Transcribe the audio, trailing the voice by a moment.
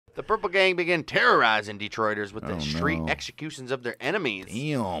The Purple Gang began terrorizing Detroiters with the street executions of their enemies.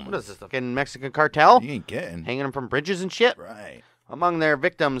 Damn. What is this, the fucking Mexican cartel? You ain't kidding. Hanging them from bridges and shit? Right. Among their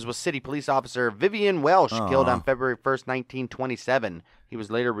victims was city police officer Vivian Welsh, killed on February 1st, 1927. He was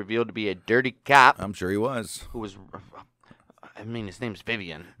later revealed to be a dirty cop. I'm sure he was. Who was... I mean, his name's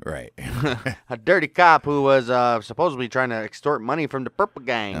Vivian. Right. A dirty cop who was supposedly trying to extort money from the Purple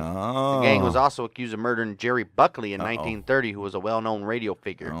Gang. Oh. The gang was also accused of murdering Jerry Buckley in 1930, who was a well-known radio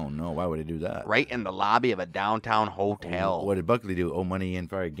figure. Oh, no. Why would he do that? Right in the lobby of a downtown hotel. What did Buckley do? Owe money in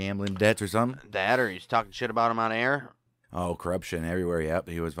for gambling debts or something? That, or he's talking shit about him on air. Oh, corruption everywhere. Yep.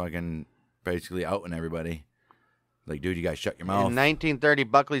 He was fucking basically outing everybody. Like, dude, you guys shut your mouth. In 1930,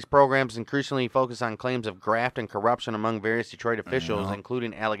 Buckley's programs increasingly focused on claims of graft and corruption among various Detroit officials,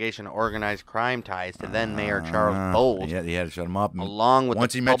 including allegation of organized crime ties to then-Mayor Charles Bowles. Yeah, he had to shut him up. Along with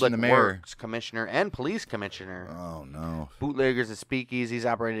once the he mentioned Public the mayor. Works Commissioner and Police Commissioner. Oh, no. Bootleggers and speakeasies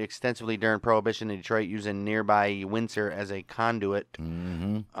operated extensively during Prohibition in Detroit, using nearby Windsor as a conduit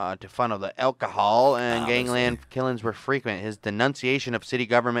to funnel the alcohol, and gangland killings were frequent. His denunciation of city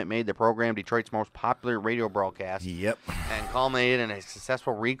government made the program Detroit's most popular radio broadcast. Yep. And culminated in a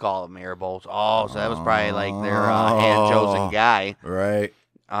successful recall of Mayor Bowles. Oh, so that was probably like their hand-chosen guy. Right.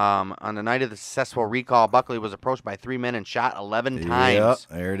 On the night of the successful recall, Buckley was approached by 3 men and shot 11 times.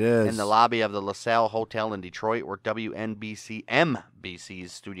 Yep, there it is. In the lobby of the LaSalle Hotel in Detroit, where WNBC's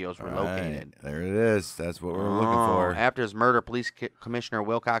studios were located. There it is. That's what we're looking for. After his murder, Police Commissioner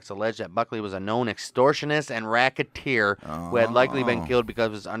Wilcox alleged that Buckley was a known extortionist and racketeer who had likely been killed because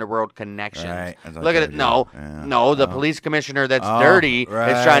of his underworld connections. Right. Look at it. No, the police commissioner that's dirty is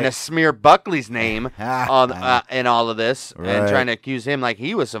trying to smear Buckley's name in all of this and trying to accuse him like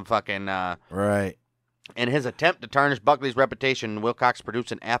he was some fucking... right. In his attempt to tarnish Buckley's reputation, Wilcox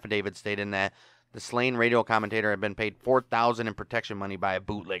produced an affidavit stating that the slain radio commentator had been paid $4,000 in protection money by a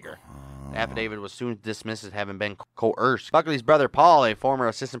bootlegger. The affidavit was soon dismissed as having been coerced. Buckley's brother Paul, a former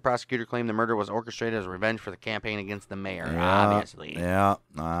assistant prosecutor, claimed the murder was orchestrated as revenge for the campaign against the mayor, obviously. Yeah,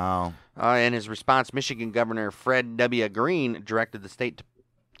 wow. In his response, Michigan Governor Fred W. Green directed the state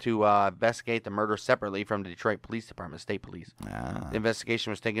to investigate the murder separately from the Detroit Police Department, State Police. The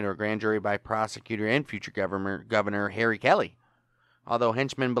investigation was taken to a grand jury by prosecutor and future Governor Harry Kelly. Although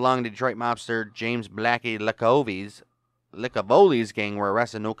henchmen belonging to Detroit mobster James Blackie Licavoli's gang were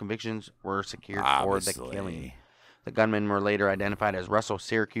arrested, no convictions were secured for the killing. The gunmen were later identified as Russell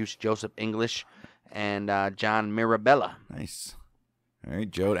Syracuse, Joseph English, and John Mirabella. Nice. All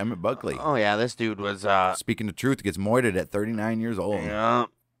right, Joe Emmett Buckley. Oh, yeah, this dude was... Speaking the truth, gets moited at 39 years old. Yeah.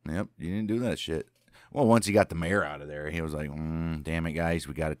 Yep, you didn't do that shit. Well, once he got the mayor out of there, he was like, damn it, guys,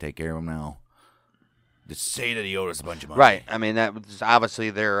 we got to take care of him now. Just say that he owed us a bunch of money. Right. I mean, that was obviously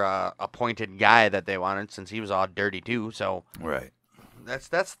their appointed guy that they wanted, since he was all dirty, too, so... Right. That's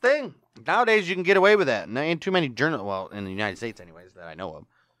the thing. Nowadays, you can get away with that. And there ain't too many journalists, well, in the United States, anyways, that I know of.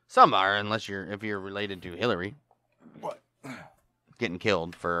 Some are, unless if you're related to Hillary. What? Getting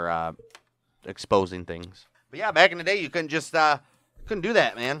killed for exposing things. But yeah, back in the day, you couldn't just couldn't do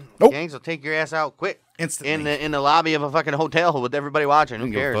that, man. Nope. Gangs will take your ass out quick. Instantly. In the lobby of a fucking hotel with everybody watching.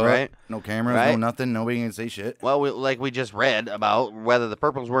 Who cares, right? No cameras, right? no nothing. Nobody can say shit. Well, like we just read about, whether the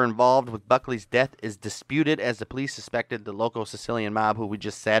Purples were involved with Buckley's death is disputed, as the police suspected the local Sicilian mob, who we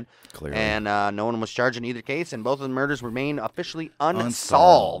just said. Clearly. And no one was charged in either case, and both of the murders remain officially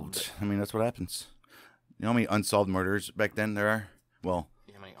unsolved. I mean, that's what happens. You know how many unsolved murders back then there are? Well...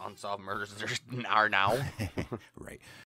 How many unsolved murders there are now? Right.